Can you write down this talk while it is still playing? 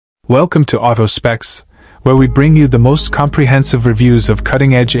Welcome to Auto Specs, where we bring you the most comprehensive reviews of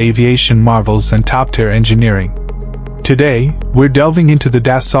cutting-edge aviation marvels and top-tier engineering. Today, we're delving into the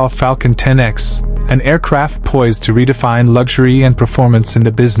Dassault Falcon 10X, an aircraft poised to redefine luxury and performance in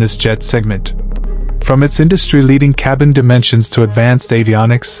the business jet segment. From its industry-leading cabin dimensions to advanced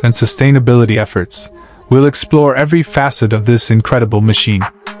avionics and sustainability efforts, we'll explore every facet of this incredible machine.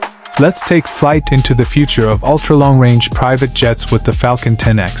 Let's take flight into the future of ultra-long-range private jets with the Falcon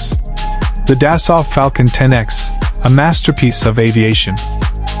 10X. The Dassault Falcon 10X, a masterpiece of aviation.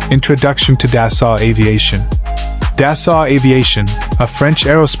 Introduction to Dassault Aviation. Dassault Aviation, a French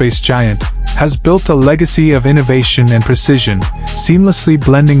aerospace giant, has built a legacy of innovation and precision, seamlessly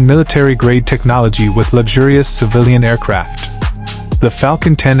blending military-grade technology with luxurious civilian aircraft. The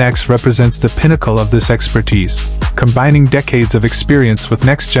Falcon 10X represents the pinnacle of this expertise, combining decades of experience with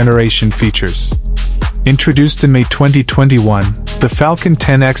next-generation features. Introduced in May 2021, the Falcon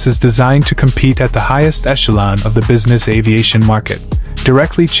 10X is designed to compete at the highest echelon of the business aviation market,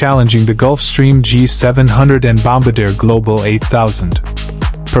 directly challenging the Gulfstream G700 and Bombardier Global 8000.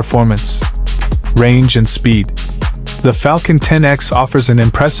 Performance, range and speed. The Falcon 10X offers an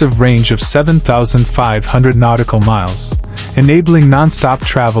impressive range of 7,500 nautical miles, enabling non-stop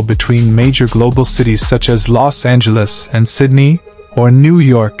travel between major global cities such as Los Angeles and Sydney, or New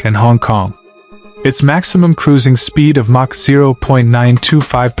York and Hong Kong. Its maximum cruising speed of Mach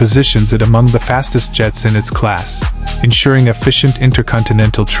 0.925 positions it among the fastest jets in its class, ensuring efficient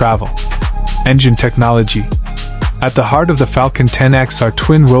intercontinental travel. Engine technology. At the heart of the Falcon 10X are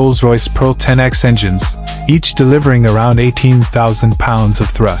twin Rolls-Royce Pearl 10X engines, each delivering around 18,000 pounds of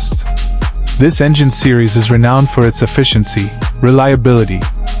thrust. This engine series is renowned for its efficiency, reliability,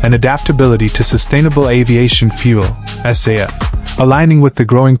 and adaptability to sustainable aviation fuel, SAF, aligning with the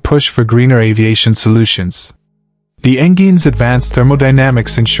growing push for greener aviation solutions. The engine's advanced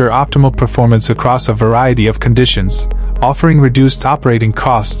thermodynamics ensure optimal performance across a variety of conditions, offering reduced operating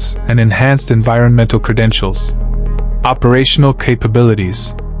costs and enhanced environmental credentials. Operational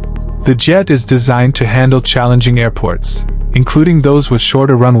capabilities. The jet is designed to handle challenging airports, including those with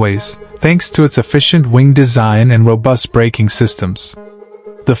shorter runways, thanks to its efficient wing design and robust braking systems.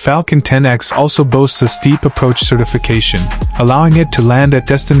 The Falcon 10X also boasts a steep approach certification, allowing it to land at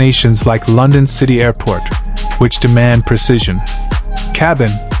destinations like London City Airport, which demand precision. Cabin,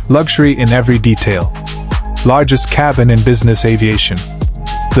 luxury in every detail. Largest cabin in business aviation.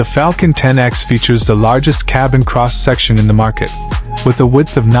 The Falcon 10X features the largest cabin cross-section in the market, with a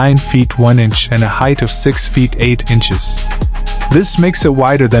width of 9 feet 1 inch and a height of 6 feet 8 inches. This makes it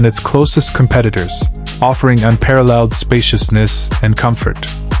wider than its closest competitors, offering unparalleled spaciousness and comfort.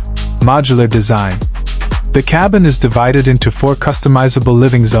 Modular design. The cabin is divided into 4 customizable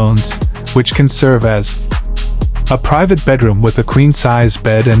living zones, which can serve as a private bedroom with a queen-size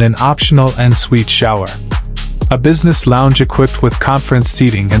bed and an optional en-suite shower, a business lounge equipped with conference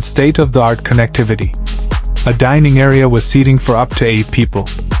seating and state-of-the-art connectivity, a dining area with seating for up to 8 people,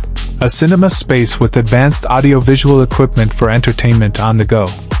 a cinema space with advanced audio-visual equipment for entertainment on the go.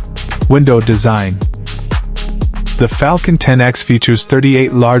 Window design. The Falcon 10X features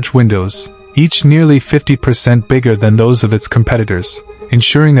 38 large windows, each nearly 50% bigger than those of its competitors,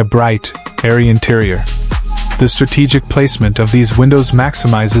 ensuring a bright, airy interior. The strategic placement of these windows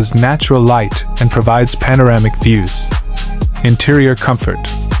maximizes natural light and provides panoramic views. Interior comfort.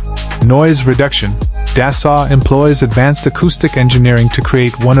 Noise reduction. Dassault employs advanced acoustic engineering to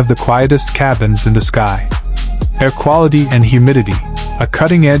create one of the quietest cabins in the sky. Air quality and humidity. A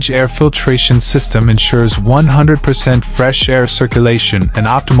cutting-edge air filtration system ensures 100% fresh air circulation and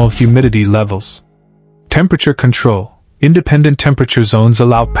optimal humidity levels. Temperature control. Independent temperature zones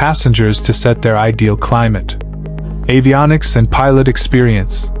allow passengers to set their ideal climate. Avionics and pilot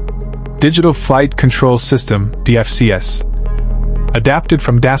experience. Digital Flight Control System, DFCS. Adapted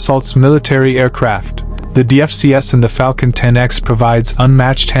from Dassault's military aircraft, the DFCS in the Falcon 10X provides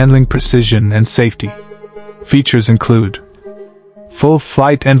unmatched handling precision and safety. Features include full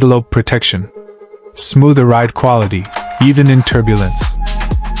flight envelope protection, smoother ride quality, even in turbulence,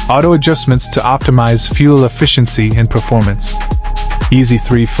 auto adjustments to optimize fuel efficiency and performance, easy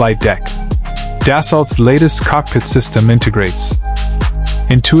 3-flight deck. Dassault's latest cockpit system integrates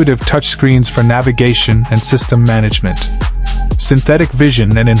intuitive touchscreens for navigation and system management, synthetic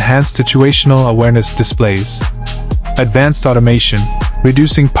vision and enhanced situational awareness displays, advanced automation,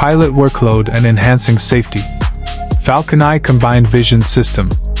 reducing pilot workload and enhancing safety. FalconEye Combined Vision System.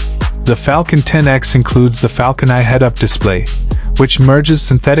 The Falcon 10X includes the FalconEye head-up display, which merges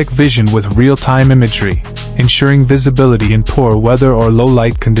synthetic vision with real-time imagery, ensuring visibility in poor weather or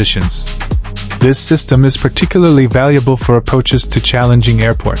low-light conditions. This system is particularly valuable for approaches to challenging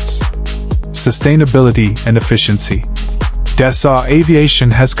airports. Sustainability and efficiency. Dassault Aviation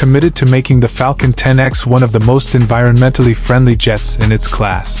has committed to making the Falcon 10X one of the most environmentally friendly jets in its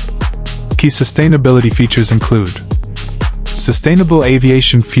class. Key sustainability features include sustainable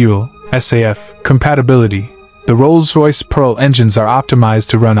aviation fuel (SAF) compatibility. The Rolls-Royce Pearl engines are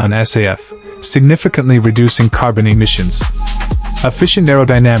optimized to run on SAF, significantly reducing carbon emissions. Efficient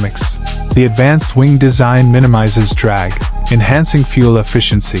aerodynamics. The advanced wing design minimizes drag, enhancing fuel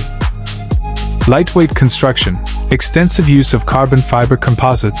efficiency. Lightweight construction. Extensive use of carbon fiber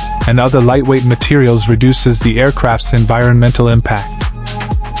composites and other lightweight materials reduces the aircraft's environmental impact.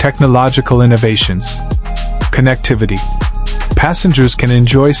 Technological innovations. Connectivity. Passengers can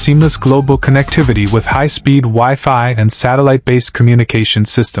enjoy seamless global connectivity with high-speed Wi-Fi and satellite-based communication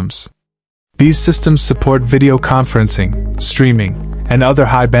systems. These systems support video conferencing, streaming, and other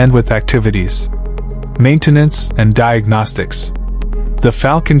high-bandwidth activities. Maintenance and diagnostics. The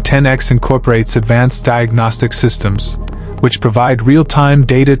Falcon 10X incorporates advanced diagnostic systems, which provide real-time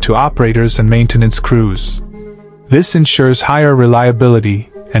data to operators and maintenance crews. This ensures higher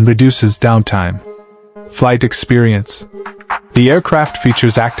reliability and reduces downtime. Flight experience. The aircraft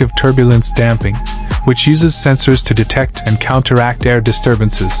features active turbulence damping, which uses sensors to detect and counteract air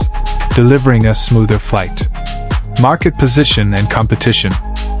disturbances, delivering a smoother flight. Market position and competition.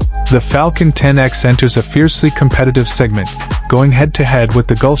 The Falcon 10X enters a fiercely competitive segment, going head-to-head with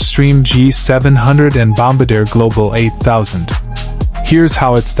the Gulfstream G700 and Bombardier Global 8000. Here's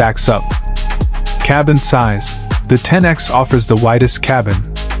how it stacks up. Cabin size. The 10X offers the widest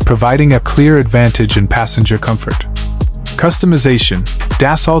cabin, providing a clear advantage in passenger comfort. Customization.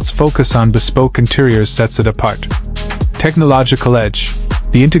 Dassault's focus on bespoke interiors sets it apart. Technological edge.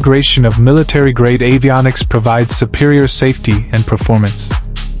 The integration of military-grade avionics provides superior safety and performance.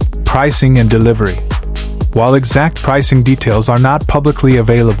 Pricing and delivery. While exact pricing details are not publicly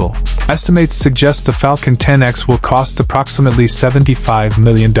available, estimates suggest the Falcon 10X will cost approximately $75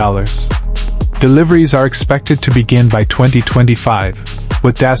 million. Deliveries are expected to begin by 2025,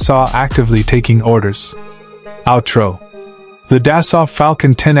 with Dassault actively taking orders. Outro. The Dassault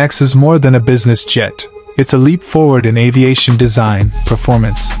Falcon 10X is more than a business jet. It's a leap forward in aviation design,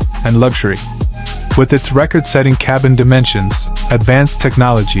 performance, and luxury. With its record-setting cabin dimensions, advanced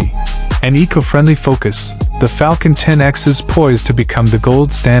technology, and eco-friendly focus, the Falcon 10X is poised to become the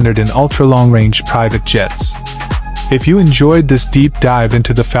gold standard in ultra-long-range private jets. If you enjoyed this deep dive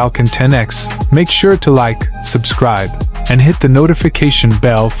into the Falcon 10X, make sure to like, subscribe, and hit the notification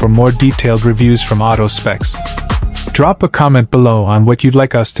bell for more detailed reviews from AutoSpecs. Drop a comment below on what you'd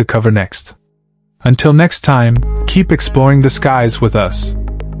like us to cover next. Until next time, keep exploring the skies with us.